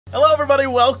Hello, everybody.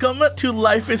 Welcome to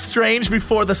Life is Strange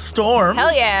Before the Storm.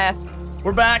 Hell yeah.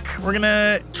 We're back. We're going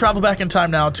to travel back in time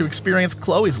now to experience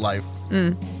Chloe's life.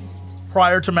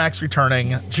 Prior to Max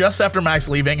returning, just after Max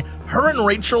leaving, her and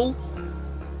Rachel,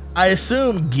 I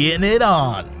assume, getting it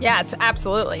on. Yeah,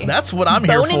 absolutely. That's what I'm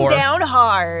here for. Boning down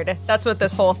hard. That's what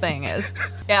this whole thing is.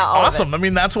 Yeah, all awesome. of it. I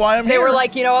mean, that's why I'm here. They were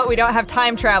like, you know what? We don't have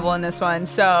time travel in this one,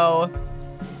 so...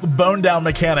 The bone down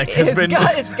mechanic has been...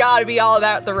 It's got to be all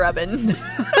about the rubbin'.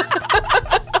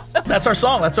 That's our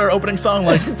song. That's our opening song.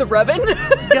 Like the rubbin'?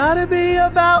 Gotta be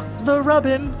about the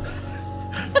rubbin'.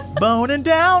 Boning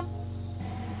down.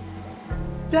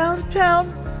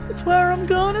 Downtown. It's where I'm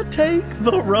gonna take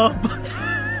the rub.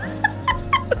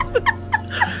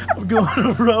 I'm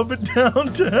gonna rub it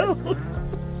downtown.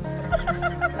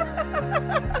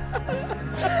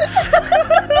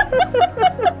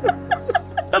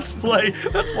 Let's play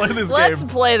this game. Let's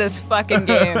play this fucking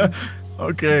game.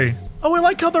 Okay. Oh, I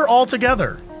like how they're all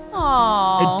together.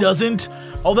 Aww. It doesn't,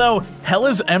 although hell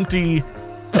is empty.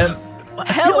 And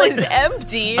hell is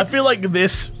empty? I feel like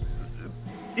this,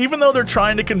 even though they're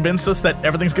trying to convince us that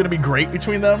everything's going to be great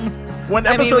between them, when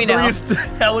episode 3 is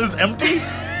hell is empty,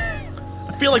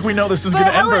 I feel like we know this is going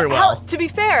to end very well. To be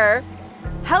fair,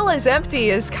 hell is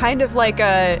empty is kind of like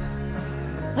a,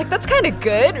 that's kind of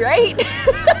good, right?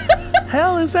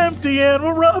 Hell is empty and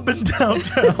we're rubbing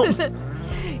downtown.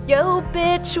 Yo,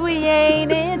 bitch, we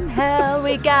ain't in hell.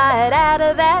 We got out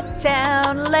of that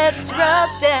town. Let's rub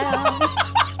down.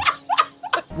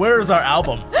 Where's our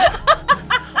album?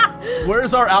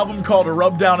 Where's our album called A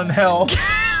Rub Down in Hell?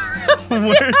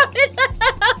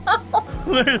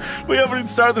 We haven't even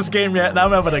started this game yet, and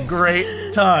I'm having a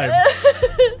great time.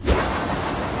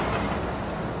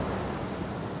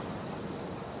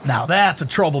 Now that's a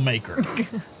troublemaker.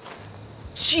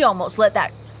 She almost let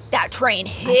that train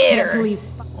hit her.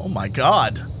 Oh my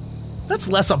god. That's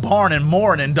less a barn and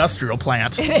more an industrial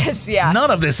plant. It is, yeah.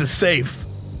 None of this is safe.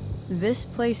 This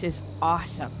place is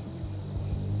awesome.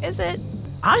 Is it?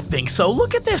 I think so.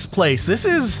 Look at this place. This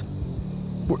is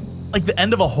like the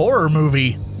end of a horror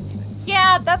movie.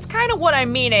 Yeah, that's kind of what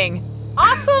I'm meaning.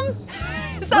 Awesome?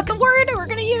 Is that the word we're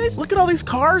gonna use? Look at all these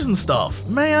cars and stuff.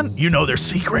 Man, you know there's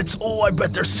secrets. Oh, I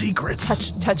bet there's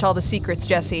secrets. Touch all the secrets,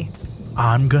 Jesse.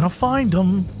 I'm gonna find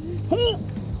them. Ooh.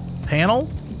 Panel?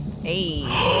 Hey.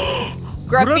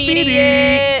 Graffiti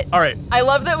it. All right. I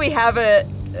love that we have a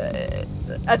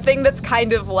thing that's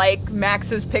kind of like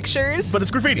Max's pictures. But it's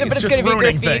graffiti. But it's just gonna be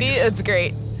ruining graffiti. things. It's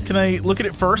great. Can I look at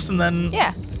it first and then?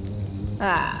 Yeah.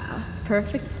 Ah,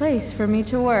 perfect place for me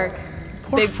to work.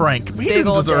 Poor Frank. We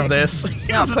didn't deserve this.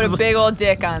 No, put a big old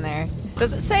dick on there.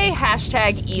 Does it say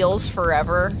hashtag eels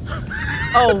forever?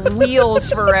 Oh, wheels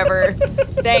forever.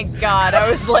 Thank God. I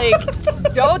was like,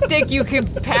 don't think you can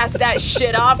pass that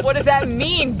shit off. What does that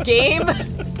mean, game?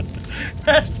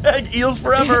 Hashtag eels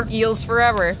forever. Eels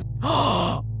forever.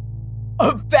 A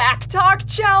backtalk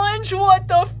challenge? What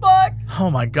the fuck?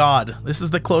 Oh my god. This is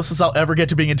the closest I'll ever get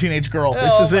to being a teenage girl.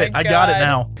 This is it. I got it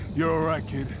now. You're all right,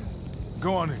 kid.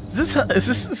 Go on in. Is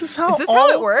this how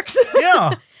it works?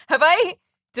 Yeah.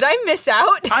 Did I miss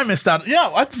out? I missed out. Yeah,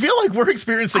 I feel like we're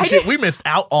experiencing shit we missed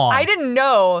out on. I didn't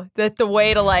know that the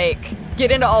way to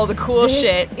get into all the cool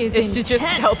shit is to just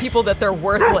tell people that they're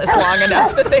worthless long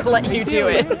enough that they let you do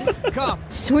it. Come.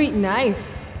 Sweet knife.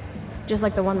 Just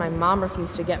like the one my mom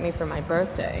refused to get me for my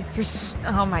birthday.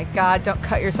 Oh my god, don't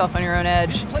cut yourself on your own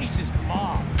edge. This place is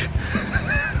mobbed.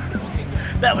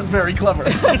 That was very clever.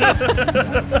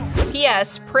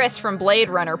 P.S. Pris from Blade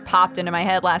Runner popped into my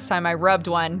head last time I rubbed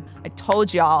one. I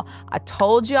told y'all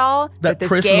that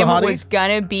this game was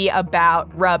gonna be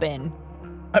about rubbing.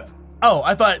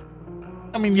 I thought,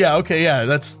 I mean, yeah, okay,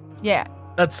 yeah, yeah.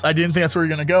 I didn't think that's where you're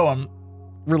gonna go. I'm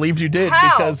relieved you did.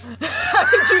 How? Because how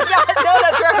did you not know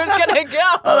that's where I was gonna go?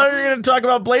 I thought you were gonna talk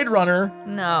about Blade Runner.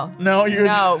 No.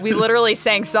 No, we literally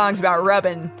sang songs about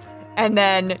rubbing. And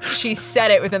then she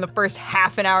said it within the first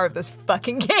half an hour of this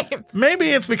fucking game. Maybe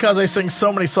it's because I sing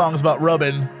so many songs about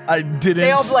rubbing. I didn't.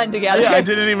 They all blend together. Yeah, I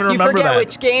didn't even remember that. You forget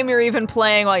which game you're even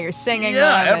playing while you're singing.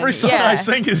 Yeah, every song I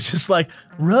sing is just like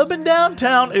rubbing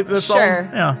downtown. That's sure.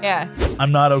 all. Yeah.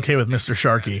 I'm not okay with Mr.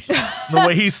 Sharky. The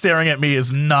way he's staring at me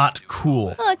is not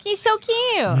cool. Look, he's so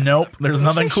cute. Nope, there's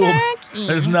nothing cool. Sharky.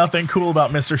 There's nothing cool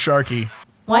about Mr. Sharky.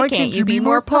 Why can't you be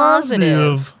more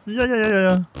positive?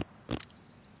 Yeah.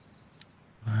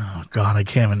 Oh god, I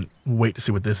can't even wait to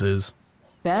see what this is.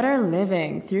 Better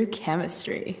living through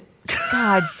chemistry.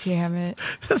 God damn it.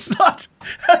 That's not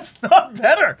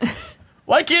better.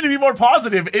 Why can't it be more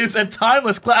positive is a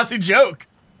timeless, classy joke.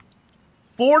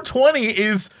 420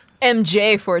 is...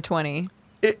 MJ 420.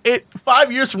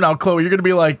 5 years from now, Chloe, you're going to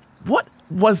be like, what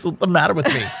was the matter with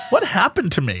me? What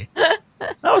happened to me?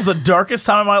 That was the darkest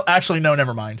time of my life. Actually, no,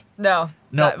 never mind. No.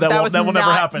 No, that will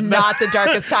never happen. Not the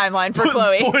darkest timeline for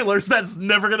Chloe. Spoilers, that's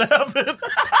never going to happen.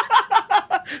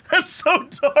 That's so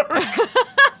dark.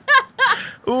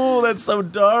 Ooh, that's so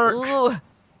dark. Ooh.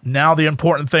 Now the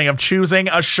important thing of choosing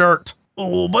a shirt.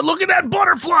 Oh, but look at that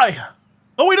butterfly.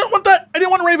 Oh, we don't want that. I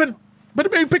didn't want Raven.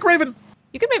 But maybe pick Raven.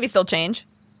 You could maybe still change.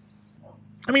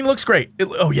 I mean, it looks great.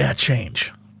 Oh, yeah,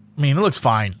 change. I mean, it looks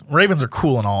fine. Ravens are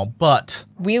cool and all, but...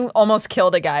 We almost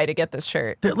killed a guy to get this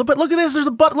shirt. But look at this. There's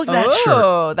a butt. Look at that shirt.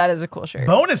 Oh, that is a cool shirt.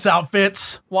 Bonus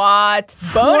outfits. What?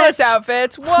 Bonus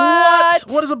outfits? What?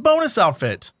 What is a bonus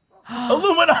outfit?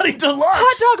 Illuminati Deluxe.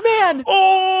 Hot Dog Man.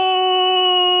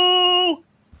 Oh!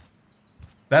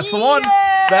 That's the one.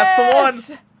 That's the one.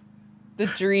 The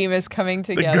dream is coming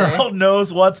The together. girl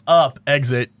knows what's up.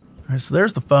 Exit. All right, so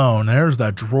there's the phone. There's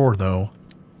that drawer, though.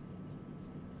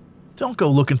 Don't go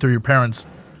looking through your parents.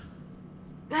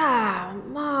 Ah,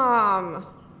 Mom.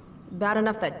 Bad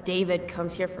enough that David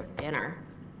comes here for dinner.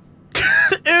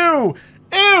 Ew!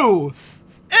 Ew!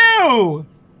 Ew!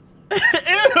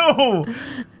 Ew!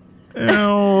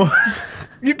 Ew.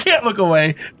 You can't look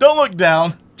away. Don't look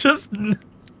down. Just...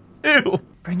 Ew.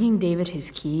 Bringing David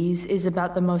his keys is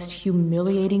about the most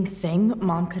humiliating thing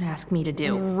Mom could ask me to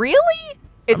do. Really?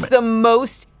 It's the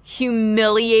most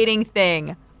humiliating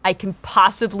thing I can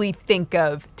possibly think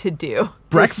of to do.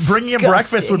 Bringing him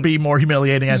breakfast would be more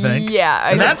humiliating, I think. Yeah,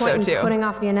 I think so too. Putting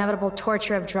off the inevitable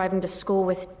torture of driving to school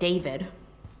with David.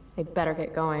 I better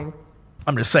get going.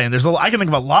 I'm just saying, I can think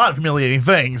of a lot of humiliating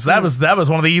things. That was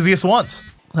one of the easiest ones.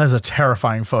 That is a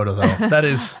terrifying photo, though. That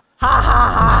is...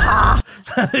 that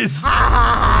is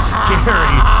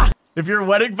scary. If your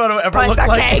wedding photo ever looked like...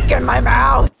 Put the cake in my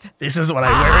mouth! This is what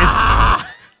I married...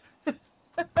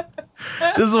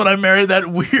 This is when I married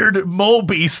that weird mole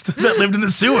beast that lived in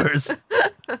the sewers.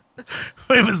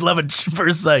 It was love at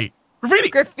first sight. Graffiti!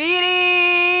 Graffiti!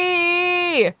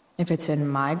 If it's in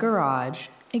my garage,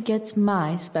 it gets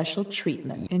my special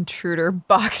treatment. Intruder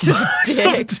box of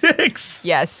dicks. Dicks.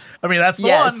 Yes. I mean, that's the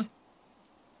one.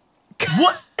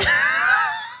 What?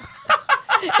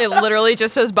 It literally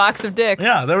just says box of dicks.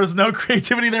 Yeah, there was no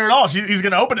creativity there at all. He's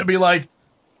going to open it and be like,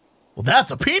 well,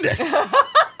 that's a penis.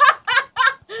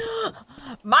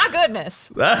 My goodness.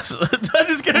 I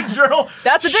just get a journal.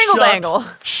 That's a dingle dangle.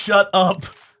 Shut up.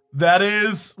 That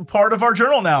is part of our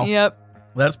journal now. Yep.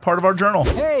 That's part of our journal.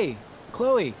 Hey,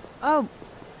 Chloe. Oh,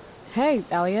 hey,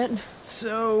 Elliot.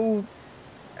 So,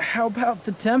 how about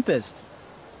The Tempest?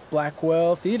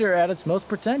 Blackwell Theater at its most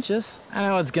pretentious. I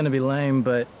know it's gonna be lame,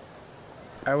 but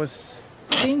I was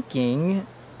thinking,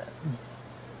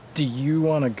 do you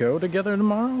want to go together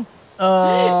tomorrow?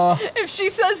 If she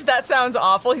says that sounds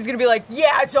awful, he's gonna be like,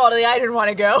 yeah, totally, I didn't want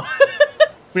to go.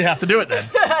 We have to do it then.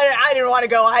 I didn't want to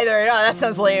go either. No, that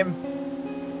sounds lame.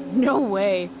 No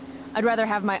way. I'd rather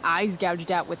have my eyes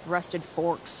gouged out with rusted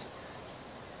forks.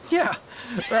 Yeah,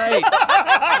 right.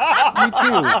 Me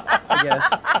too, I guess.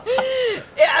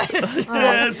 Yes.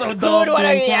 Yeah, so Who dumb. would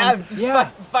wanna, Yeah.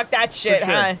 fuck that shit, For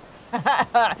sure.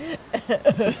 huh?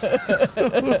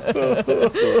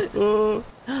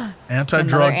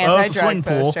 Anti-drug. Another Swing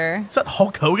pool. poster. Is that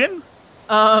Hulk Hogan?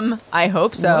 I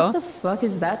hope so. What the fuck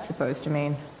is that supposed to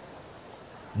mean?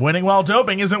 Winning while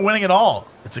doping isn't winning at all.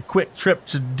 It's a quick trip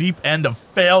to deep end of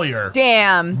failure.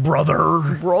 Damn.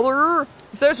 Brother.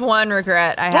 If there's one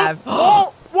regret I have.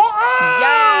 Whoa!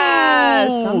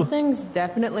 Yes! Something's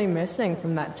definitely missing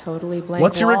from that totally blank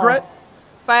What's your wall. regret?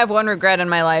 If I have one regret in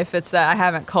my life, it's that I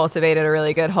haven't cultivated a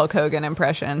really good Hulk Hogan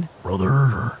impression.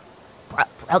 Brother.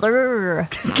 Brother.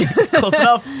 Close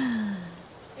enough.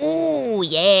 Ooh,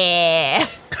 yeah.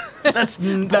 That's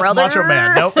Brother. Macho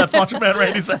Man. Nope, that's Macho Man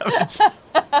Randy Savage.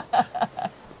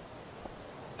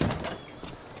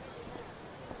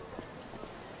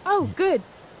 Oh, good.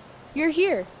 You're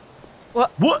here.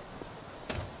 What?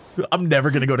 I'm never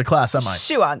going to go to class, am I?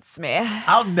 She wants me.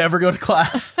 I'll never go to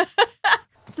class.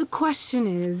 The question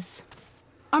is,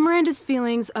 are Miranda's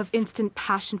feelings of instant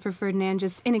passion for Ferdinand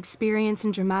just inexperience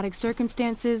in dramatic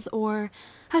circumstances, or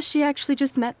has she actually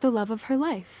just met the love of her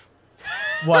life?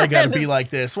 Why you gotta be like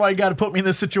this? Why you gotta put me in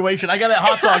this situation? I got that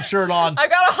hot dog shirt on. I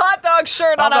got a hot dog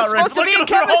shirt on. I'm supposed to be in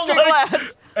chemistry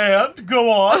class. And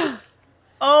go on.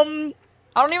 I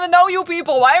don't even know you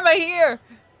people. Why am I here?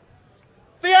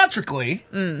 Theatrically,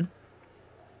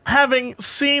 having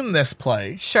seen this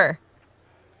play, Sure.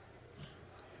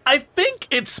 I think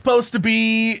it's supposed to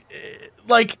be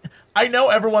like, I know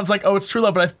everyone's like, oh, it's true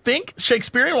love, but I think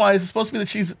Shakespearean-wise, it's supposed to be that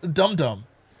she's dumb.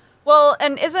 Well,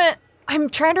 and I'm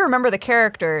trying to remember the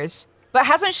characters, but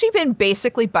hasn't she been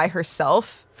basically by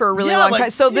herself for a really Yeah, long like, time.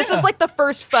 So this is yeah. like the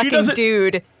first fucking doesn't-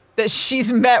 dude that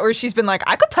she's met where she's been like,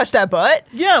 I could touch that butt.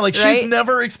 Yeah, like she's Right?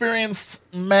 never experienced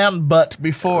man butt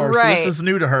before, so Right. this is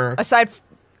new to her. Aside,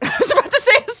 I was about to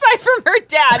say aside from her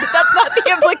dad, but that's not the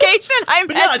implication I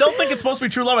But meant. yeah, I don't think it's supposed to be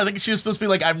true love. I think she's supposed to be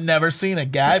like, I've never seen a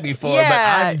guy before, Yeah, but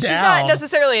I'm down. she's not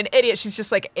necessarily an idiot. She's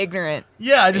just like ignorant.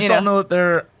 Yeah, I just you don't know? know that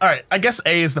they're... All right, I guess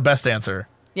A is the best answer.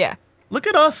 Yeah. Look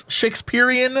at us,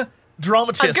 Shakespearean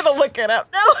dramatists. I'm gonna look it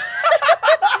up. No.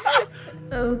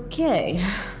 Okay,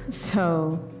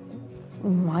 so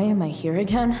why am I here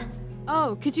again?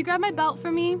 Oh, could you grab my belt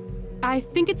for me? I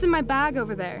think it's in my bag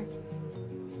over there.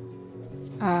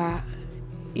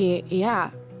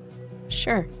 Yeah,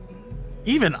 sure.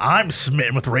 Even I'm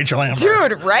smitten with Rachel Amber.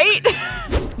 Dude, right?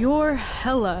 You're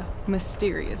hella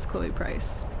mysterious, Chloe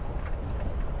Price.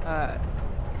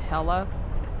 Hella?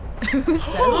 Who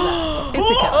says that? It's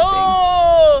a cat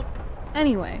Oh! thing.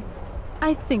 Anyway,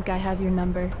 I think I have your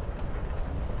number.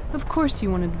 Of course you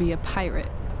wanted to be a pirate.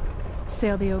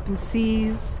 Sail the open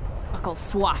seas, Buckle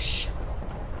swash.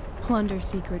 plunder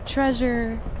secret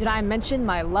treasure. Did I mention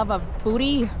my love of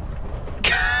booty?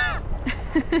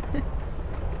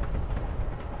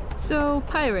 So,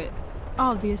 pirate.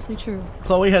 Obviously true.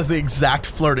 Chloe has the exact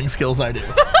flirting skills I do.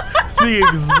 The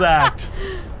exact.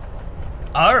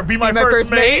 All right, be my first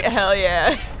mate. Hell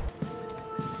yeah.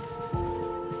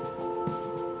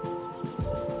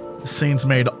 The scene's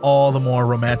made all the more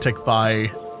romantic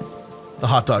by the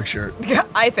hot dog shirt.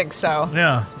 I think so.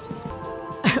 Yeah.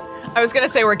 I was gonna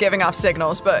say we're giving off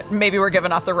signals, but maybe we're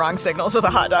giving off the wrong signals with a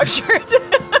hot dog shirt.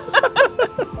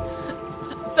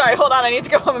 Sorry, hold on. I need to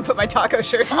go home and put my taco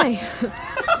shirt on. Hi.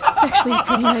 It's actually a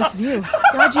pretty nice view.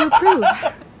 Glad you approve.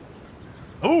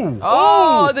 Ooh.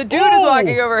 Oh, the dude is Ooh.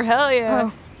 walking over. Hell yeah.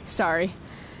 Oh, sorry.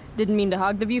 Didn't mean to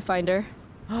hog the viewfinder.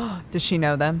 Does she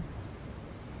know them?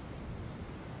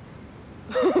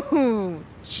 Ooh,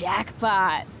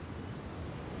 jackpot.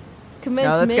 Commence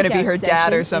No, that's gonna be makeout her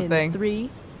dad or session something. in 3,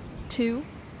 2,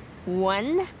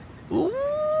 1. Ooh.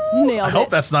 Nailed I hope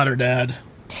it. that's not her dad.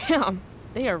 Damn,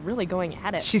 they are really going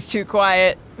at it. She's too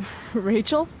quiet.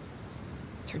 Rachel?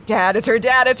 It's her dad. It's her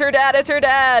dad. It's her dad. It's her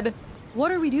dad.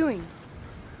 What are we doing?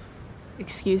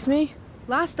 Excuse me?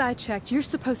 Last I checked, you're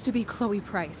supposed to be Chloe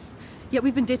Price. Yet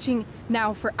we've been ditching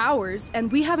now for hours,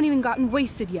 and we haven't even gotten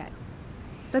wasted yet.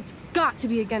 That's got to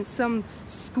be against some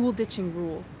school ditching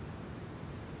rule.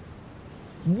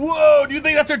 Whoa, do you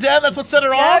think that's her dad? That's what set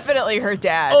her off? Definitely her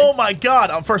dad. Oh my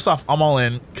god. First off, I'm all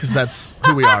in, because that's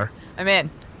who we are. I'm in.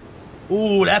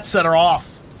 Ooh, that set her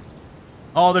off.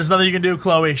 Oh, there's nothing you can do,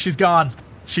 Chloe. She's gone.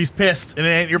 She's pissed, and it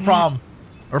ain't your problem.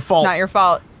 Or fault. It's not your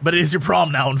fault. But it is your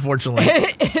problem now, unfortunately.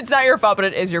 It's not your fault, but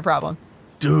it is your problem.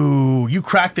 Dude, you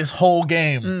cracked this whole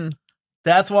game.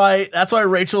 That's why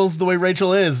Rachel's the way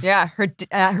Rachel is. Yeah,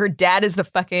 her dad is the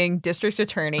fucking district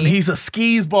attorney. And he's a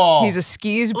skis ball. He's a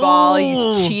skis ball. He's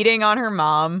Ooh. cheating on her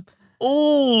mom.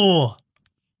 Ooh.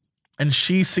 And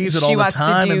she sees it all She the wants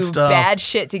time to and do stuff. bad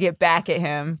shit to get back at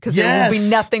him because it will Yes. be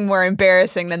nothing more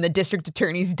embarrassing than the district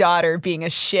attorney's daughter being a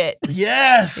shit.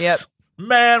 Yes. Yep.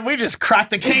 Man, we just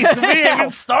cracked the case. We ain't even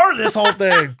started this whole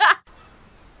thing.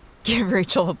 Give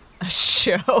Rachel a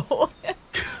show.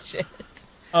 Shit.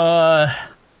 I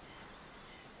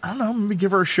don't know. Maybe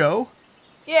give her a show.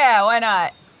 Yeah, why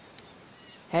not?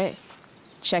 Hey,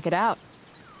 check it out.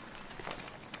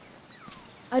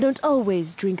 I don't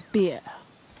always drink beer,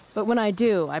 but when I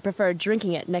do, I prefer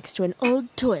drinking it next to an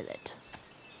old toilet.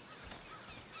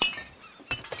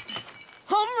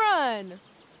 Home run!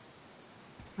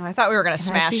 Oh, I thought we were gonna Can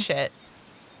I smash see? shit.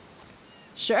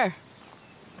 Sure.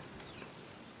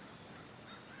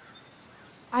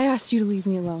 I asked you to leave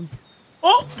me alone.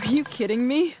 Oh, Are you kidding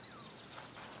me?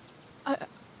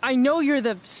 I know you're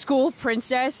the school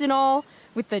princess and all,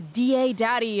 with the DA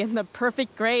daddy and the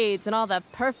perfect grades and all the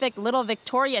perfect little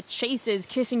Victoria chases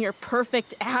kissing your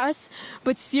perfect ass,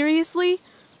 but seriously,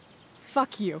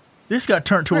 fuck you. this got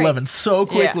turned to Great. 11 so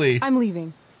quickly. I'm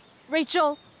leaving.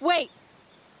 Rachel, wait!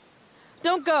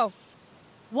 Don't go.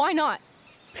 Why not?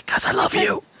 Because I love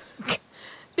you.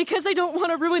 Because I don't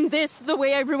want to ruin this the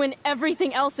way I ruin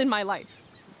everything else in my life.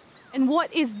 And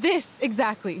what is this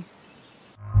exactly?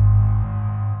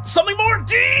 Something more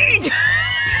D! D!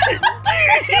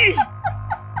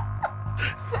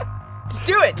 Just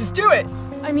do it. Just do it.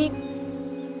 I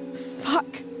mean, fuck.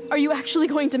 Are you actually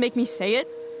going to make me say it?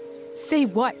 Say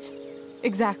what?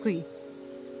 Exactly.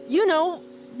 You know,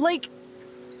 like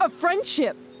a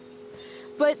friendship.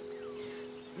 But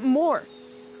more.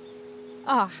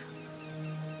 Ah,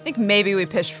 I think maybe we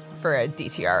pitched for a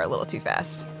DTR a little too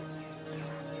fast.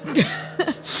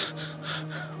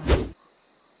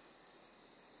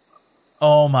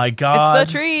 Oh my god.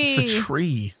 It's the tree. It's the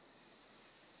tree.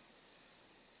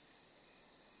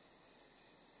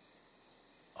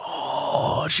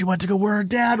 Oh, she went to go where her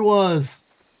dad was.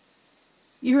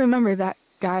 You remember that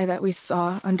guy that we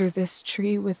saw under this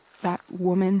tree with that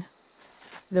woman?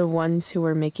 The ones who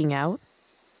were making out?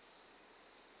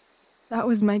 That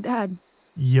was my dad.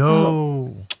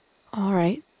 Yo. All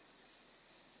right.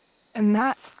 And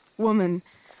that woman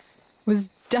was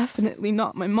definitely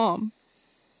not my mom.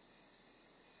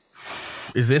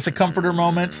 Is this a comforter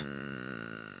moment?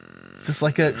 Is this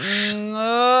like a...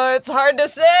 It's hard to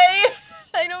say.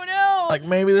 I don't know. Like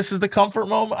maybe this is the comfort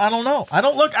moment? I don't know. I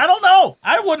don't know.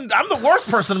 I'm the worst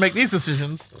person to make these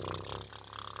decisions.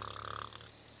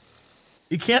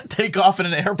 You can't take off in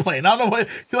an airplane. I don't know what,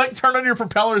 you like turn on your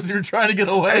propellers and you're trying to get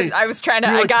away. I was trying to,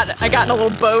 I got in a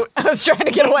little boat. I was trying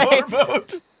to get away.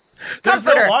 Motorboat. There's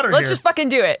Comforter. no water Let's here. just fucking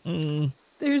do it.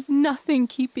 There's nothing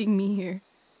keeping me here.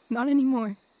 Not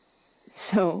anymore.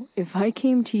 So, if I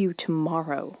came to you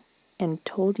tomorrow and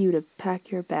told you to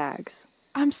pack your bags...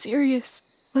 I'm serious.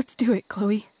 Let's do it,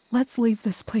 Chloe. Let's leave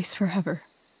this place forever.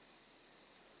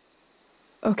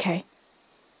 Okay.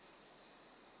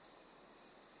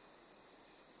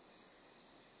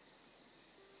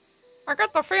 I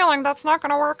got the feeling that's not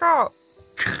gonna work out.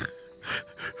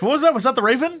 What was that? Was that the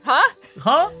Raven? Huh?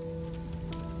 Huh?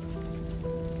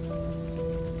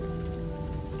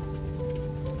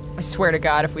 I swear to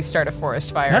God, if we start a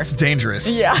forest fire. That's dangerous.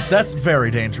 Yeah. That's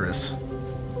very dangerous.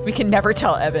 We can never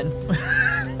tell Evan.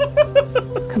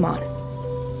 Come on.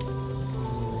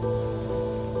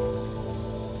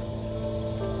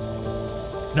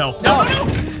 No. No.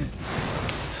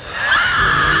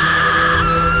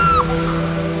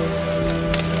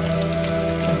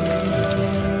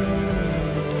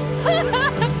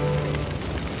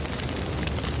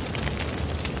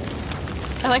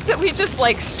 I like that we just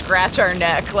like scratch our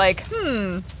neck, like,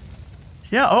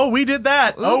 Yeah, oh, we did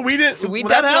that. Oops, Oh, we did. We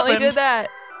that definitely happened. did that.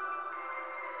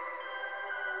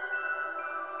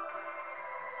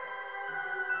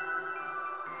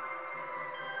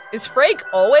 Is Frake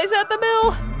always at the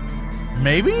mill?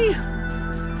 Maybe?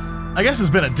 I guess it's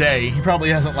been a day. He probably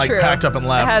hasn't like True. packed up and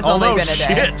left. It has oh, only no, been a day.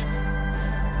 shit.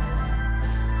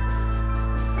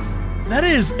 That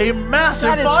is a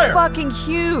massive That is fire. fucking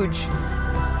huge.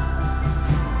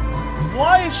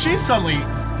 Why is she suddenly...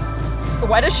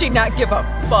 Why does she not give a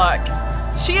fuck?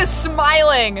 She is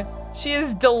smiling. She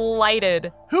is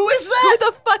delighted. Who is that? Who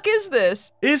the fuck is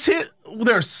this? Is it?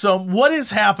 There's so... What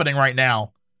is happening right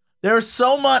now? There's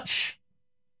so much...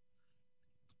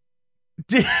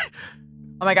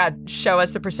 Oh my god, show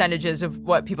us the percentages of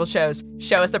what people chose.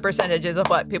 Show us the percentages of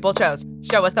what people chose.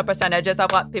 Show us the percentages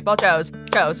of what people chose.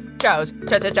 Chose.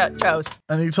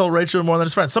 And he told Rachel more than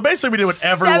his friends. So basically we did what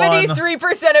everyone...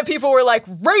 73% of people were like,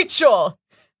 Rachel!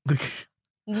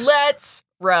 Let's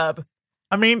rub.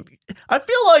 I mean, I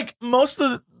feel like most of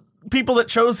the people that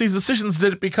chose these decisions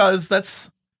did it because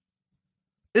it's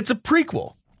a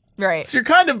prequel. Right. So you're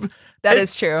kind of... That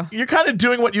is true. You're kind of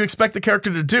doing what you expect the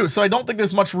character to do. So I don't think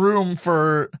there's much room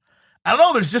for... I don't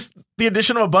know, there's just the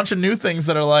addition of a bunch of new things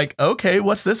that are like, okay,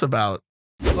 what's this about?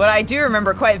 What I do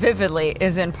remember quite vividly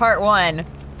is in part 1,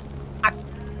 I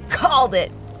called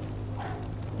it.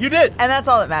 You did. And that's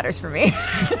all that matters for me.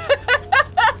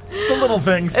 It's the little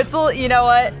things. It's, you know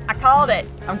what? I called it.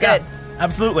 I'm good. Yeah,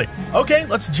 absolutely. Okay,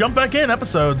 let's jump back in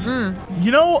episodes. You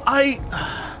know, I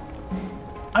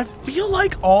feel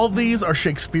like all of these are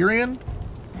Shakespearean.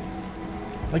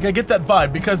 Like, I get that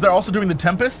vibe because they're also doing The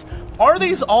Tempest. Are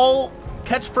these all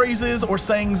catchphrases or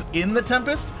sayings in The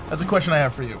Tempest? That's a question I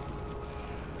have for you.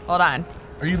 Hold on.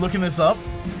 Are you looking this up?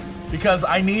 Because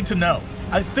I need to know.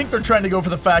 I think they're trying to go for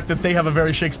the fact that they have a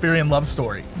very Shakespearean love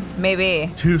story.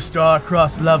 Maybe. Two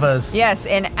star-crossed lovers. Yes,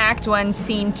 in Act 1,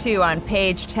 Scene 2 on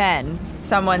page 10,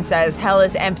 someone says, hell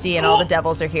is empty and all the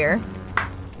devils are here.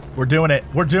 We're doing it.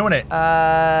 We're doing it.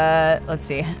 Let's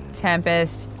see.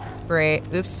 Tempest,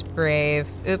 brave, oops, brave,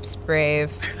 oops, brave.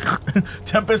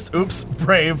 Tempest, oops,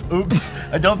 brave, oops.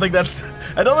 I don't think that's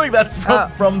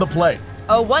from the play.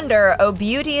 Oh wonder, oh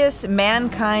beauteous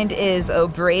mankind is, oh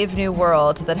brave new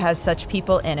world that has such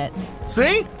people in it.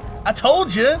 See? I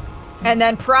told you. And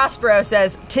then Prospero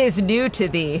says, 'tis new to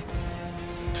thee.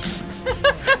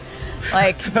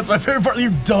 Like, that's my favorite part, you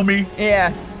dummy.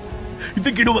 Yeah. You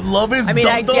think you know what love is? I mean,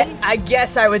 dum-dum? I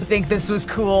guess I would think this was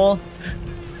cool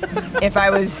if I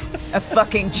was a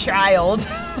fucking child.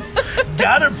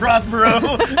 Got it, Prospero.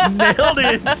 Nailed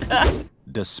it.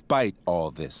 Despite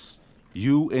all this,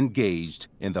 you engaged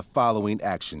in the following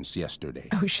actions yesterday.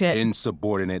 Oh shit.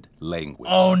 Insubordinate language.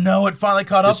 Oh no, it finally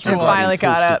caught up to us. Finally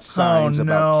caught up. Signs Oh,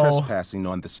 about no. trespassing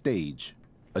on the stage.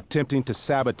 attempting to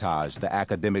sabotage the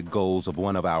academic goals of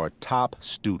one of our top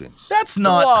students. That's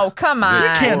not. Whoa, come on. You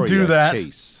can't do Victoria that.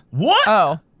 Chase. What?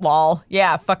 Oh, lol.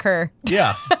 Yeah, fuck her.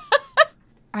 Yeah.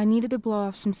 I needed to blow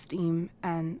off some steam,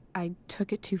 and I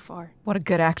took it too far. What a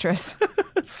good actress.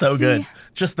 So See, good.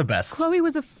 Just the best. Chloe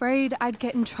was afraid I'd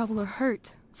get in trouble or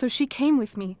hurt, so she came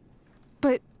with me.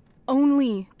 But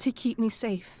only to keep me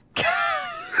safe.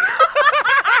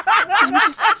 I'm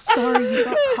just sorry you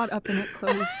got caught up in it,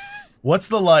 Chloe. What's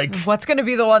the like? What's gonna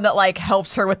be the one that like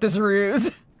helps her with this ruse?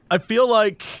 I feel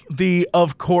like the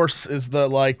of course is the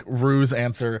like ruse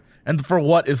answer, and for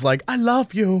what is like I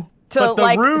love you. But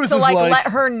the ruse to is like like let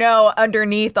her know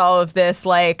underneath all of this,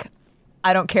 like,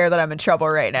 I don't care that I'm in trouble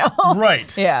right now.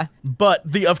 right. Yeah. But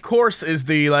the of course is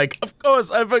the like of course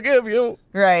I forgive you.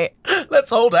 Right. Let's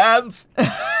hold hands.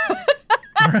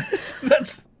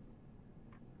 That's.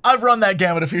 I've run that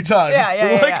gamut a few times.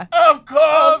 Yeah. Of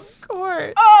course. Of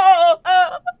course. Oh,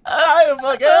 I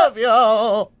forgive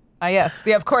you. Yes,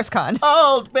 the of course con.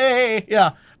 Hold me.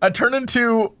 Yeah. I turn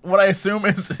into what I assume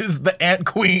is the Ant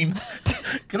Queen.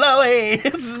 Chloe,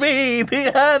 it's me,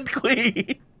 the Ant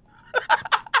Queen.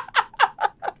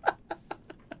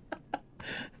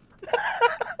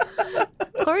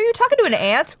 Chloe, are you talking to an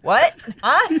ant? What?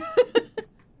 Huh?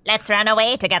 Let's run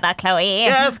away together, Chloe.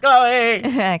 Yes, Chloe.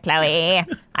 Chloe,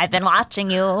 I've been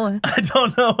watching you I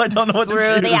don't know what to choose.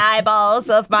 through the eyeballs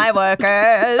of my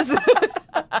workers.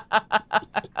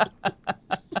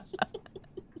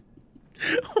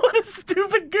 What a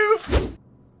stupid goof.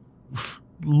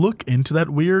 Look into that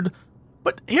weird.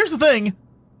 But here's the thing.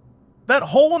 That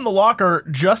hole in the locker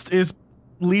just is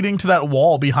leading to that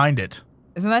wall behind it.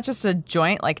 Isn't that just a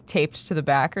joint like taped to the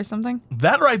back or something?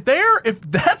 That right there, if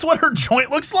that's what her joint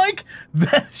looks like,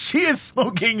 then she is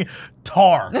smoking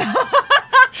tar.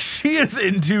 She is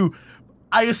into,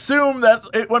 I assume that's,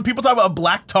 when people talk about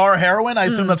black tar heroin, I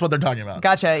assume that's what they're talking about.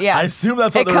 Gotcha, yeah. I assume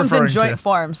that's what it they're comes in referring joint to.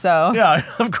 form, so. Yeah,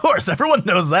 of course, everyone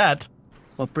knows that.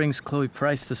 What brings Chloe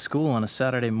Price to school on a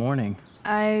Saturday morning?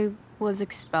 I was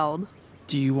expelled.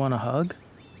 Do you want a hug?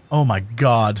 Oh my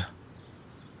God.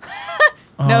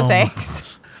 No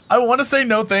thanks. I want to say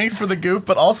no thanks for the goof,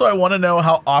 but also I want to know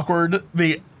how awkward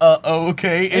the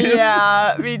okay is.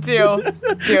 Yeah, me too. Do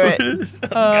it. Oh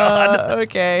God.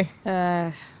 Okay.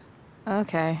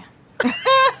 Okay. Look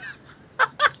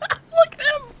at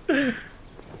him.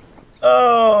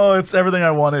 Oh, it's everything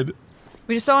I wanted.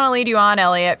 We just don't want to lead you on,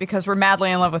 Elliot, because we're madly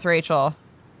in love with Rachel.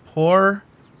 Poor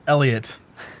Elliot,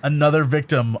 another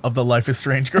victim of the Life is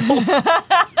Strange girls.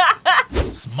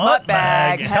 Smut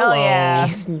bag. Hell Hello. yeah.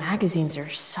 These magazines are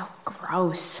so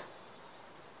gross.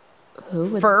 Who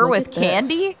would Fur look with at this?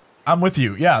 candy? I'm with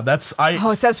you. Yeah, that's I.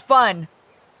 Oh, it says fun.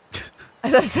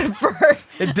 It said fur.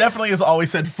 It definitely has always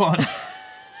said fun.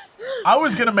 I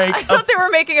was gonna make. I thought they were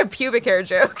making a pubic hair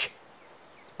joke.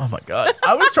 Oh my God!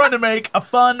 I was trying to make a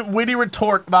fun, witty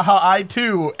retort about how I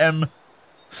too am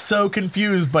so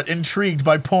confused but intrigued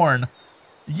by porn.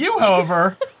 You,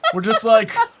 however, were just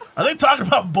like, are they talking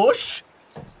about bush?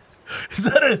 Is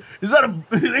that a?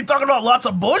 Are they talking about lots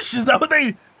of bush? Is that what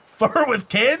they fur with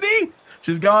candy?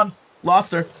 She's gone.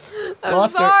 Lost her. I'm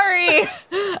sorry.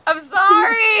 I'm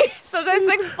sorry. Sometimes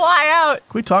things fly out.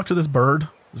 Can we talk to this bird?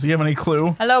 Does he have any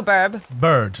clue? Hello, Burb.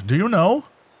 Bird, do you know?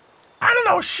 I don't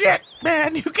know shit,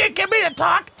 man. You can't get me to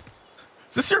talk.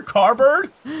 Is this your car,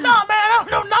 Bird? No, man, I don't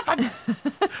know nothing.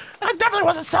 I definitely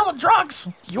wasn't selling drugs.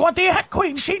 You want the Ant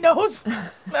Queen? She knows. Get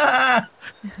out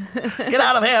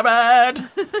of here, Bird.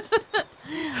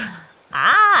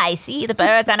 Ah, I see the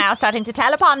birds are now starting to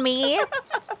tell upon me.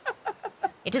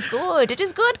 It is good. It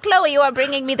is good, Chloe. You are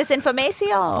bringing me this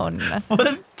information. What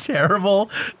a terrible.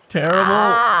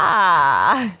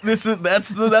 Ah. That's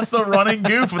the running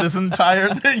goof of this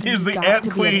entire thing. Is the Got Ant to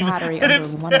be a Queen, battery and under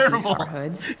it's one of these terrible. car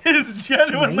hoods. It is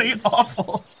genuinely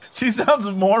awful. She sounds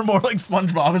more and more like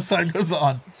SpongeBob as time goes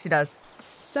on. She does.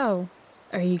 So,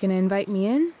 are you gonna invite me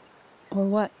in? Or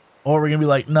what? Or we're gonna be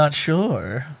like, not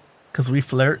sure, cause we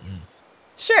flirting.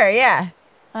 Sure, yeah.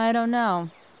 I don't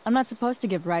know. I'm not supposed to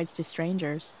give rides to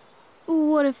strangers.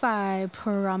 What if I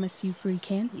promise you free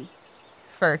candy?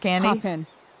 Fur candy. Hop in.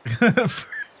 God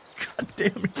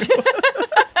damn it.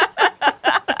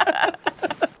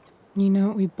 You know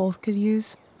what we both could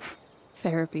use?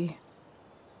 Therapy.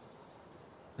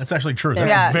 That's actually true. Yeah.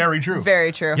 That's very true.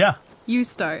 Very true. Yeah. You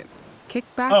start. Kick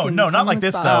back. Oh and no, tell not me like what's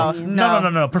this though. bothering you.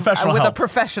 No. Professional With help. a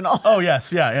professional. Oh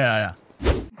yes, yeah.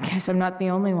 Guess I'm not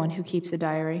the only one who keeps a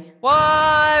diary.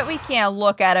 What? We can't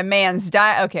look at a man's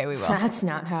Okay, we will. That's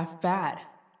not half bad.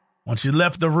 Once you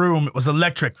left the room, it was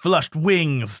electric, flushed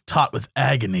wings, taut with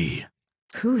agony.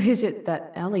 Who is it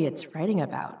that Elliot's writing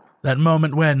about? That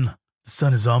moment when the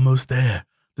sun is almost there,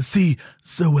 The sea,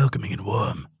 so welcoming and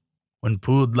warm. When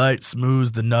pooled light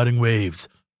smooths the nodding waves.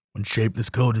 When shapeless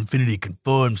cold infinity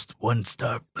conforms to one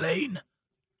stark plane.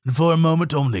 And for a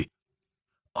moment only,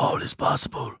 all is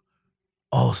possible.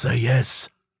 All say yes.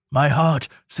 My heart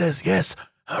says yes.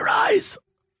 Her eyes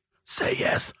say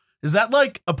yes. Is that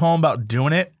like a poem about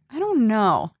doing it? I don't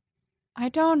know. I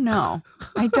don't know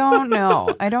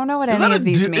what any of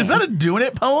these mean. Is that a doing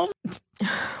it poem?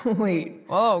 Wait.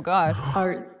 Oh, God.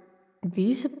 Are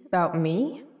these about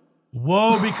me?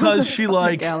 Whoa, because she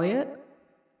like Elliot?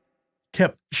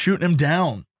 kept shooting him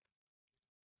down.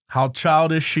 How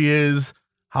childish she is,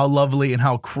 how lovely and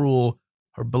how cruel.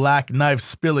 Her black knife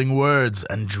spilling words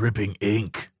and dripping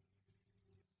ink.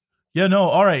 Yeah, no,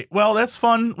 all right. Well, that's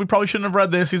fun. We probably shouldn't have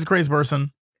read this. He's a crazy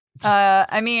person.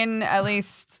 I mean, at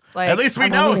least we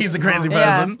know he's a crazy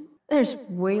person. There's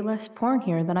way less porn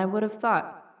here than I would have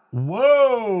thought.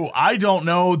 Whoa, I don't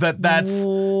know that's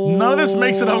none of this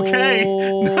makes it okay.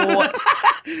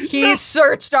 He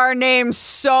searched our names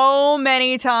so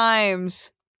many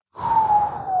times.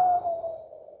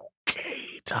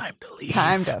 Okay, time to leave.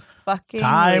 Time to fucking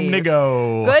Time leave. to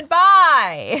go.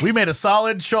 Goodbye. We made a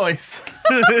solid choice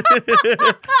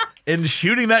in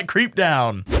shooting that creep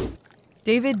down.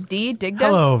 David D. Digda?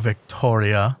 Hello,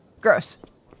 Victoria. Gross.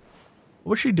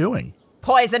 What's she doing?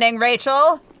 Poisoning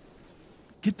Rachel.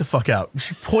 Get the fuck out. Is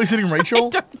she poisoning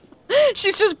Rachel?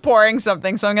 She's just pouring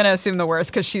something, so I'm going to assume the worst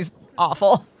because she's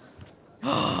awful.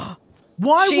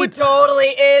 Why she would... totally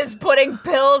is putting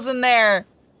pills in there.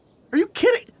 Are you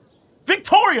kidding?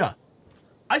 Victoria!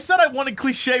 I said I wanted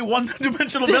cliche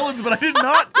one-dimensional villains, but I did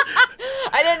not.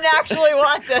 I didn't actually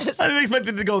want this. I didn't expect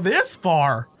it to go this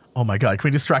far. Oh my god, can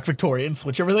we distract Victoria and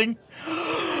switch everything?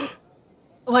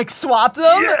 Like swap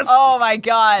them? Yes! Oh my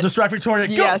god. Distract Victoria,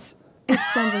 go! Yes. It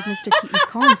sounds like Mr. Keaton's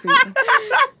calling for you.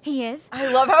 He is. I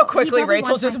love how quickly He probably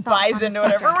Rachel wants my just thoughts buys on into the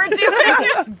whatever we're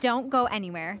doing. Don't go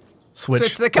anywhere.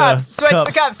 Switch the cups. Switch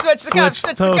the cups. Switch the cups.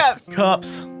 Switch the cups.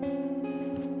 Cups.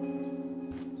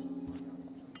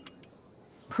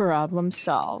 Problem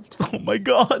solved. Oh my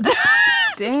god.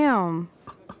 Damn.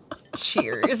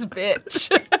 Cheers, bitch.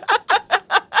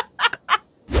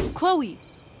 Chloe,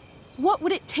 what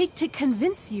would it take to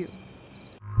convince you?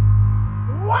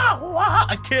 Wow, wow.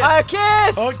 A kiss. A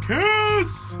kiss. A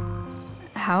kiss.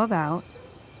 How about,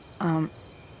 I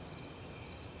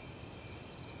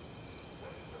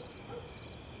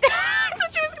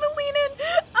thought she was gonna lean in.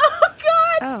 Oh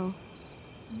god. oh.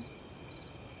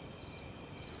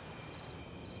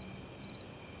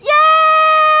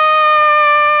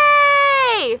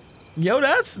 Yay! Yo,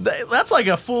 that's like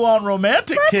a full-on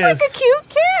romantic kiss. That's like a cute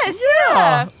kiss.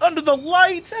 Yeah. Under the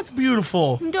light. That's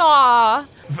beautiful. Aw.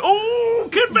 Oh,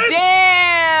 convinced.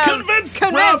 Damn. Convinced.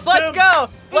 Convinced. Rob Let's him. go.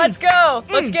 Let's go.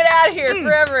 Let's get out of here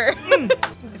forever.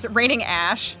 Is it raining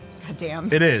ash? God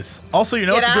damn. It is. Also, you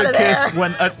know Get it's a out good of kiss there.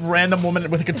 when a random woman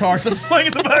with a guitar starts playing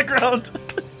in the background.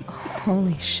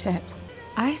 Holy shit.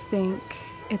 I think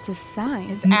it's a sign.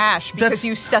 It's ash because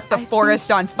you set the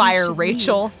forest on fire,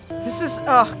 Rachel. This is,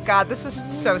 oh god, this is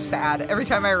so sad. Every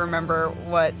time I remember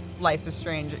what Life is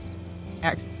Strange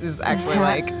is actually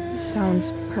like.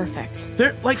 Sounds perfect.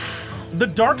 There, like, the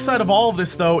dark side of all of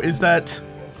this, though, is that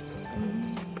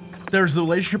there's the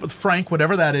relationship with Frank,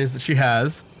 whatever that is that she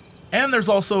has, and there's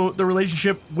also the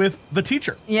relationship with the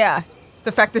teacher. Yeah.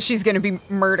 The fact that she's gonna be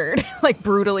murdered, like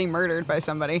brutally murdered by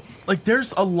somebody. Like,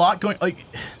 there's a lot going, like,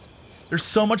 there's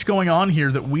so much going on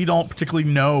here that we don't particularly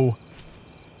know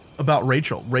about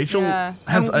Rachel. Rachel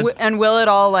has and will it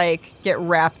all, like, get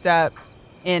wrapped up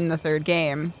in the third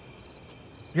game?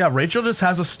 Yeah, Rachel just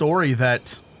has a story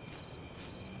that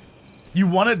you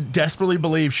want to desperately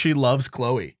believe she loves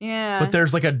Chloe. Yeah. But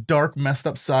there's like a dark, messed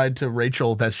up side to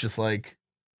Rachel that's just like...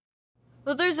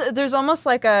 Well, there's almost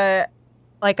like a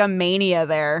mania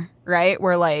there, right?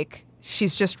 Where like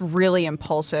she's just really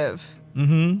impulsive.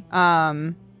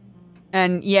 Mm-hmm.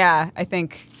 And yeah, I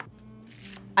think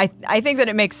that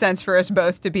it makes sense for us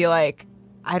both to be like,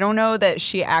 I don't know that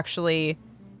she actually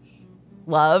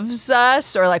loves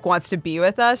us or like wants to be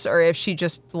with us, or if she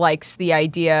just likes the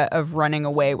idea of running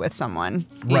away with someone.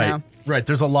 You know? Right.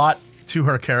 There's a lot to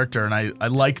her character, and I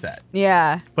like that.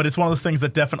 Yeah. But it's one of those things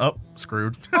that definitely... Oh,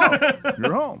 screwed.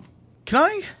 You're home. Can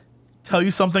I tell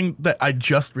you something that I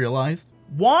just realized?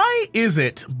 Why is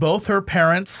it both her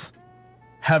parents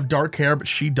have dark hair, but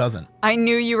she doesn't? I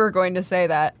knew you were going to say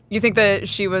that. You think that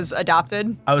she was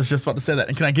adopted? I was just about to say that.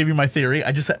 And can I give you my theory?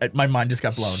 My mind just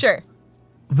got blown. Sure.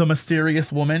 The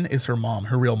mysterious woman is her mom,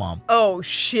 her real mom. Oh,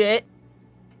 shit.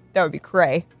 That would be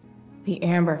cray. The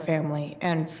Amber family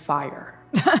and fire.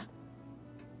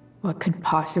 What could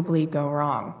possibly go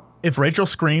wrong? If Rachel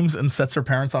screams and sets her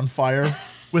parents on fire,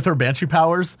 with her Banshee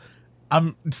powers.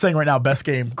 I'm saying right now, best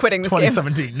game. Quitting this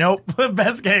 2017. game. Nope,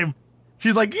 best game.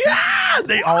 She's like, yeah!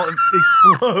 They all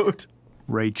explode.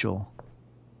 Rachel,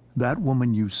 that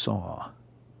woman you saw,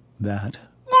 that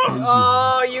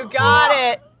Oh, you got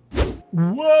it.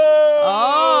 Whoa!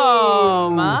 Oh,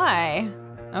 my.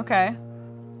 Okay.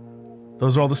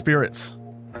 Those are all the spirits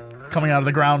coming out of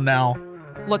the ground now.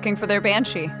 Looking for their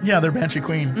banshee. Yeah, they're Banshee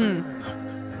Queen.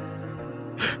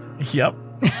 Yep.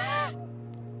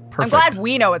 Perfect. I'm glad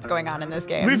we know what's going on in this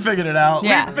game. We figured it out.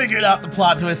 Yeah. We figured out the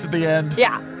plot twist at the end.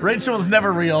 Yeah. Rachel was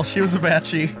never real. She was a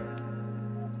banshee.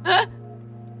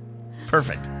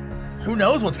 Perfect. Who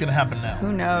knows what's going to happen now?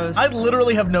 Who knows? I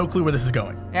literally have no clue where this is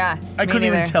going. Yeah. I couldn't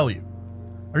even tell you.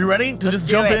 Are you ready to just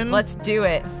jump in? Let's do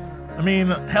it. I mean,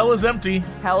 hell is empty.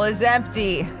 Hell is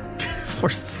empty.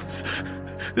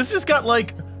 This just got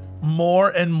like more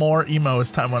and more emo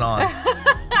as time went on.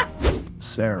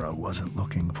 Sarah wasn't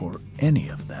looking for any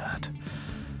of that.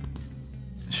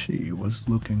 She was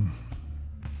looking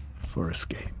for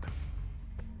escape.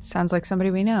 Sounds like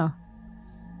somebody we know.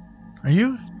 Are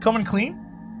you coming clean?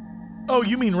 Oh,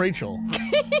 you mean Rachel.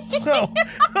 No.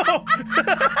 Oh.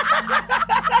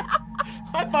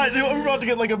 I thought we were about to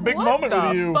get like a big moment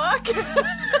with you. Fuck?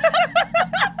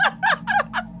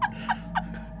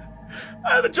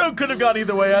 The joke could have gone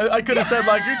either way. I could have said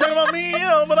like, "You're talking about me,"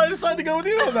 but I decided to go with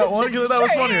you on that one because that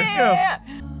was funnier. Yeah.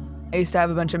 I used to have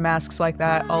a bunch of masks like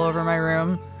that all over my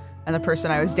room, and the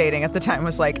person I was dating at the time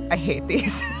was like, "I hate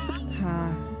these."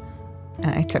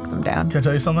 And I took them down. Can I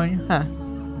tell you something? Huh?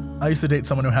 I used to date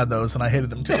someone who had those, and I hated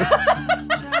them too.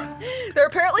 They're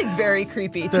apparently very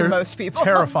creepy to most people.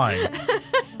 Terrifying.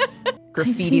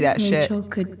 Graffiti that shit. Rachel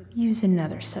could use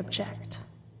another subject.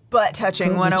 Butt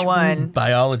touching 101.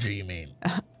 Biology, you mean?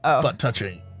 Oh. Butt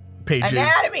touching. Pages.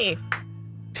 Anatomy.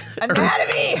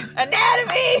 Anatomy.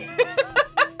 Anatomy.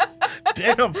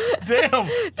 Damn.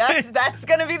 That's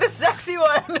gonna be the sexy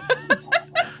one.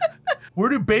 Where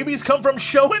do babies come from?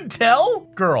 Show and tell?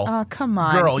 Girl. Oh, come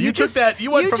on. Girl, you took that. You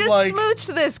went from like. You just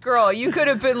smooched this girl. You could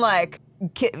have been like,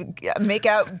 make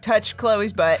out, touch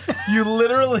Chloe's butt. You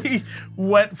literally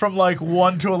went from like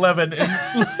 1 to 11 in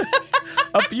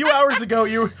a few hours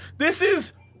ago. This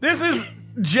is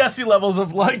Jesse levels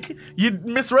of like, you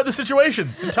misread the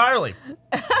situation entirely.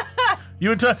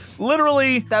 You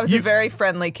literally. That was a very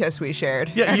friendly kiss we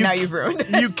shared. Yeah, and now you've ruined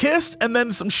it. You kissed and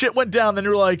then some shit went down. Then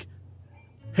you were like,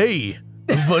 hey,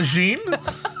 vagine?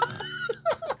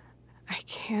 I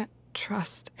can't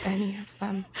trust any of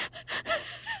them.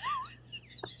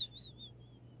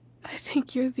 I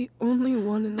think you're the only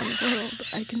one in the world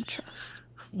I can trust.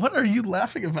 What are you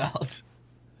laughing about?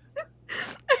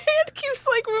 Her hand keeps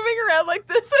like moving around like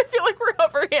this. I feel like we're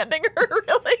overhanding her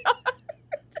really hard.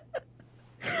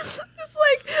 Just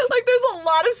like there's a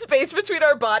lot of space between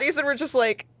our bodies, and we're just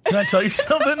like. Can I tell you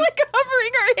something? Just like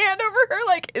hovering our hand over her,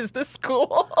 like, is this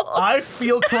cool? I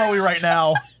feel Chloe right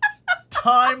now,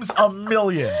 times a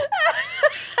million.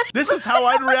 This is how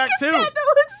I'd react too. That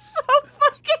looks so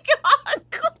fucking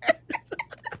awkward.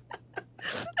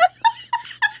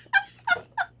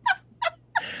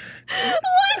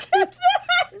 Look at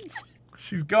that.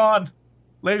 She's gone,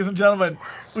 ladies and gentlemen.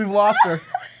 We've lost her.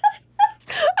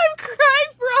 I'm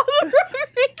crying for all the wrong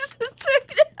reasons right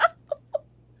now.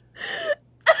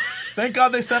 Thank God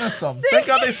they sent us some. Thank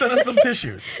God they sent us some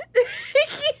tissues.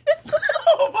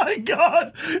 Oh my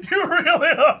God. You really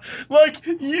are. Like,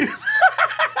 you.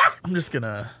 I'm just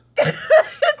gonna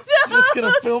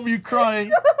film you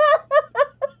crying.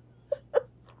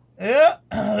 Yeah,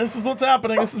 this is what's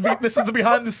happening. This is the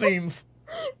behind the scenes.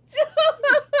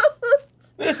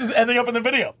 This is ending up in the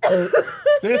video.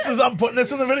 I'm putting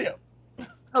this in the video.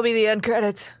 I'll be the end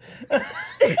credits. Have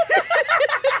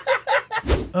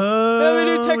a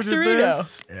new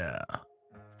Texturino. Yeah.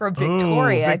 From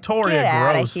Victoria. Ooh, Victoria, Get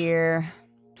out of gross. here.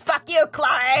 Fuck you,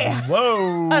 Chloe.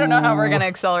 Whoa. I don't know how we're gonna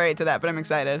accelerate to that, but I'm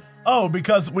excited. Oh,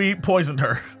 because we poisoned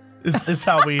her. Is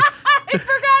how we. I forgot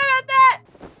about that.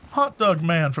 Hot Dog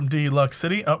Man from Deluxe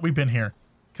City. Oh, we've been here.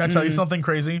 Can I tell you something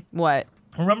crazy? What?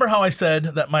 Remember how I said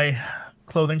that my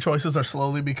clothing choices are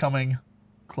slowly becoming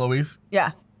Chloe's?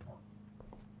 Yeah.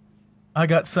 I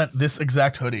got sent this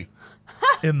exact hoodie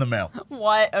in the mail.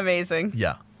 What? Amazing.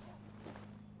 Yeah.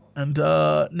 And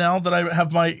now that I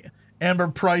have my Amber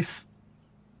Price,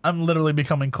 I'm literally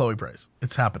becoming Chloe Price.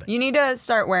 It's happening. You need to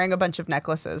start wearing a bunch of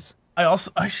necklaces. I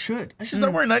should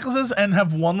start wearing necklaces and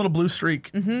have one little blue streak,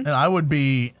 and I would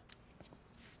be.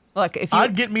 Look,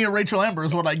 I'd get me a Rachel Amber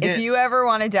is what I get. If you ever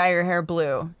want to dye your hair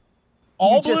blue,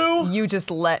 you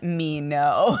just let me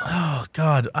know. Oh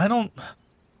God, I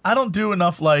don't do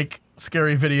enough like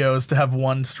scary videos to have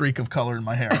one streak of color in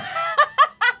my hair.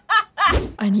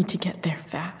 I need to get there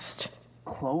fast.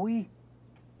 Chloe?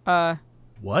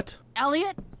 What?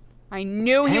 Elliot? I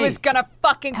knew he was gonna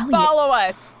fucking Elliot. follow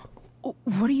us.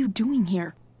 What are you doing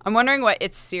here? I'm wondering what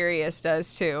It's Serious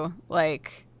does too.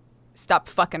 Like, stop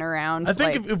fucking around. I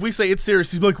think like, if we say it's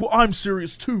serious, he's like, well, I'm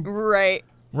serious too. right.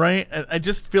 Right? I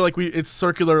just feel like it's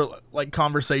circular like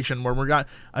conversation where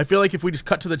I feel like if we just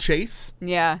cut to the chase.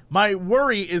 Yeah. My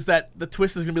worry is that the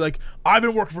twist is gonna be like, I've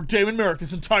been working for David Merrick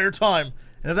this entire time.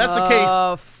 And if that's the case,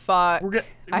 oh fuck!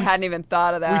 I hadn't even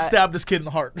thought of that. We stab this kid in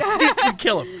the heart. we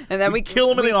kill him, and then we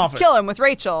kill him in the office. Kill him with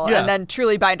Rachel, Yeah. and then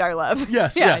truly bind our love.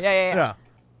 Yes, yeah, yes, yeah.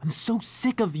 I'm so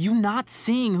sick of you not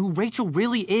seeing who Rachel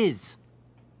really is.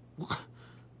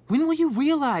 When will you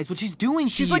realize what she's doing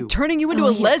to you? She's like turning you into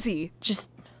a lezzy. Just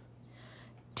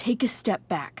take a step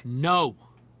back. No.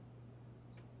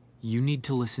 You need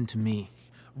to listen to me.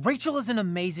 Rachel is an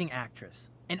amazing actress,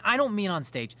 and I don't mean on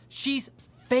stage. She's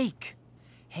fake.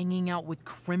 Hanging out with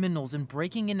criminals and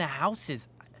breaking into houses.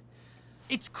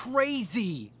 It's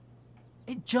crazy.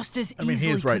 It just as easily he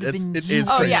is right. could have been It you. is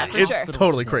crazy. yeah, for it's sure.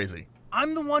 totally crazy.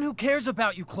 I'm the one who cares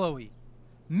about you, Chloe.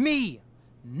 Me,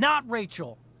 not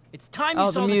Rachel. It's time you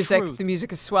Oh, saw the music. truth. The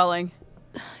music is swelling.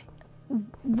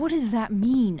 What does that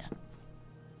mean?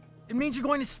 It means you're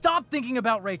going to stop thinking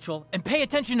about Rachel and pay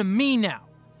attention to me now,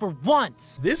 for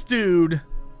once. This dude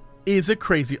is a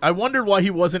crazy. I wondered why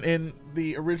he wasn't in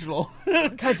the original.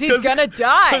 Because he's gonna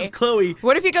die. Because Chloe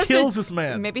What if he goes kills to, this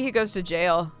man? Maybe he goes to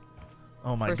jail.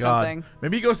 Oh my for god. something.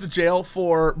 Maybe he goes to jail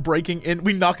for breaking in.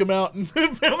 We knock him out and the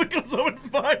family comes home and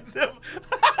finds him.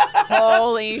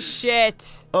 Holy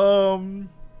shit.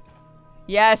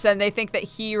 Yes, and they think that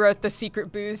he wrote the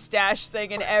secret booze stash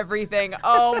thing and everything.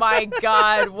 Oh my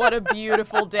god, what a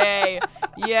beautiful day.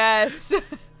 Yes.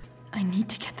 I need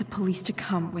to get the police to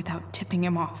come without tipping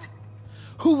him off.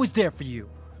 Who was there for you?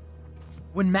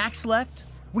 When Max left?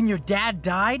 When your dad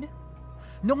died?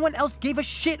 No one else gave a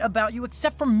shit about you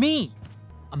except for me.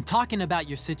 I'm talking about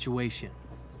your situation.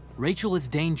 Rachel is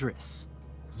dangerous.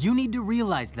 You need to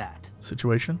realize that.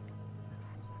 Situation?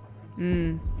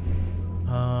 You're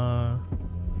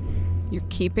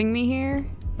keeping me here?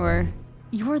 Or?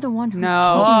 You're the one who's No,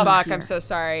 keeping fuck, me I'm here. so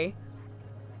sorry.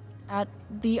 At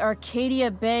the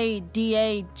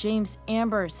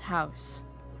𝓮𝓫𝓬 house.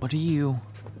 What are you?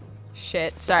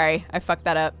 Shit, sorry, I fucked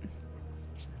that up.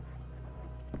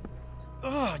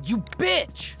 Ugh, you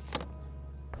bitch!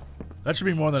 That should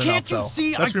be more than Can't enough, you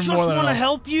see though. I That should just be more than want to enough.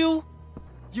 help you?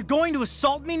 You're going to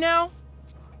assault me now?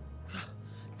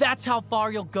 That's how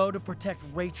far you'll go to protect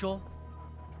Rachel?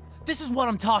 This is what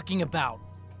I'm talking about.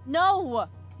 No,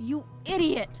 you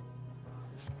idiot.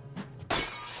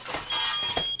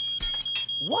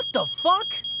 What the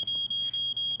fuck?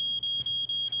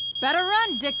 Better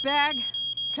run, dickbag.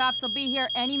 Cops will be here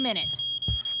any minute.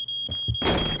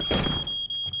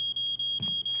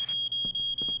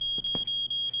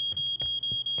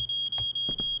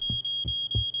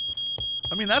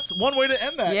 I mean, that's one way to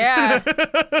end that. Yeah.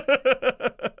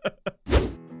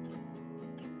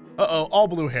 Uh-oh, all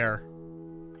blue hair.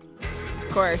 Of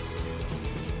course.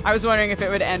 I was wondering if it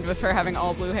would end with her having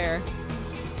all blue hair.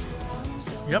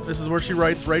 Yep, this is where she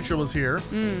writes Rachel was here.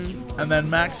 And then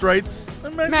Max writes,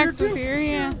 and Max was here,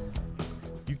 yeah.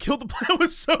 You killed the plant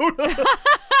with soda.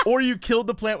 Or you killed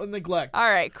the plant with neglect. All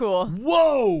right, cool.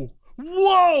 Whoa!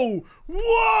 Whoa!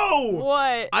 Whoa!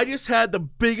 What? I just had the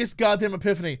biggest goddamn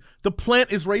epiphany. The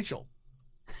plant is Rachel.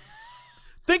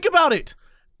 Think about it.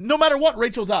 No matter what,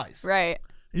 Rachel dies. Right.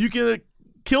 You can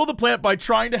kill the plant by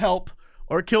trying to help,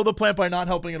 or kill the plant by not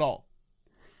helping at all.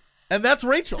 And that's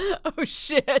Rachel. Oh,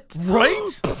 shit.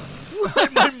 Right?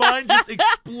 My mind just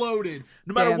exploded.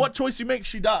 No matter Damn. what choice you make,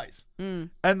 she dies. And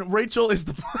Rachel is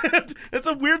the plant. It's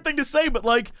a weird thing to say, but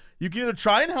like, you can either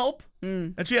try and help,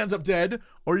 and she ends up dead,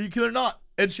 or you can either not,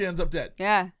 and she ends up dead.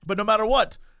 Yeah. But no matter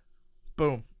what,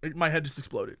 boom, my head just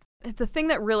exploded. The thing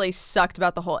that really sucked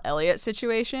about the whole Elliot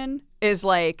situation is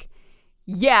like,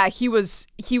 yeah, he was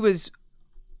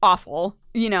awful,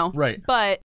 you know? Right.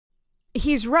 But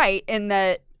he's right in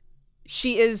that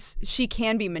she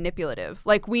can be manipulative.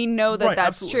 Like, we know that Right, that's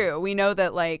absolutely. true. We know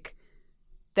that, like,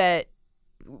 that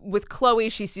with Chloe,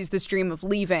 she sees this dream of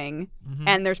leaving,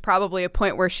 and there's probably a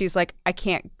point where she's like, I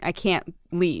can't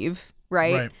leave,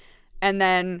 right? And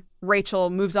then Rachel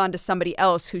moves on to somebody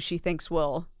else who she thinks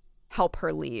will help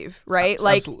her leave, right?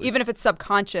 Like, Absolutely. even if it's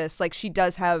subconscious, like, she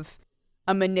does have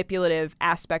a manipulative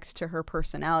aspect to her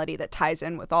personality that ties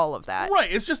in with all of that.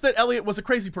 Right. It's just that Elliot was a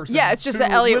crazy person. Yeah, it's just who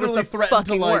that Elliot was literally the threatened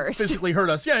fucking to, like, worst. physically hurt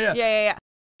us. Yeah. Yeah.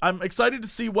 I'm excited to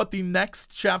see what the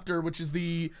next chapter, which is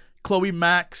the Chloe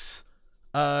Max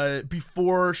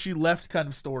before she left kind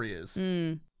of story is.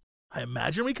 I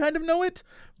imagine we kind of know it,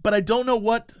 but I don't know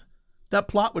what that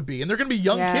plot would be. And they're going to be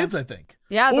young kids, I think.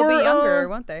 Yeah, they'll be younger,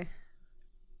 won't they?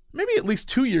 Maybe at least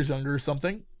 2 years younger or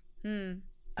something.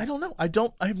 I don't know. I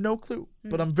have no clue,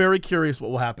 but I'm very curious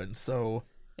what will happen. So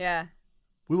yeah,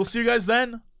 we will see you guys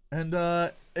then.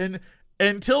 And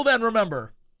until then,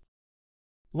 remember,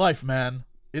 life, man.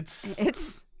 It's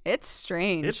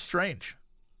strange. It's strange.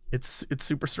 It's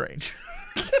super strange.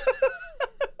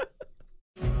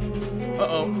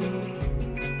 Uh-oh.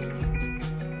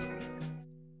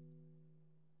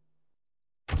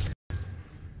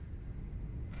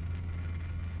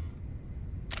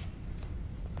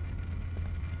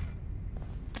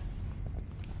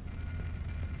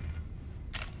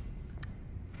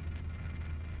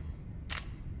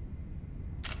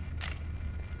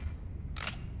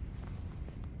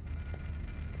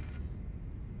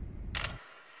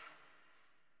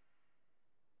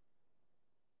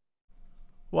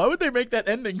 Why would they make that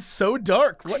ending so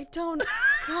dark? What? I don't.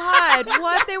 God,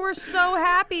 what? They were so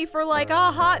happy for like a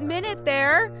hot minute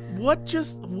there. What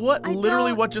just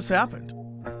happened?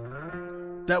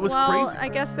 That was crazy. I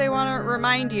guess they want to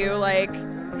remind you, like,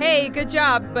 hey, good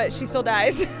job, but she still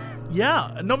dies.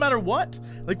 Yeah, no matter what.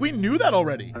 Like, we knew that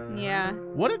already. Yeah.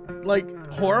 What a, like,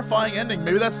 horrifying ending.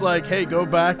 Maybe that's like, hey, go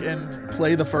back and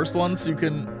play the first one so you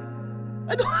can...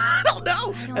 I don't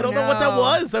know. I don't know what that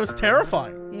was. That was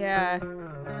terrifying. Yeah.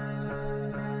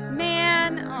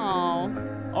 Man, oh.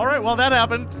 All right, well, that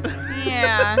happened.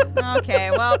 Yeah, okay,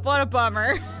 well, what a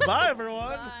bummer. Bye,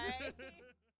 everyone. Bye.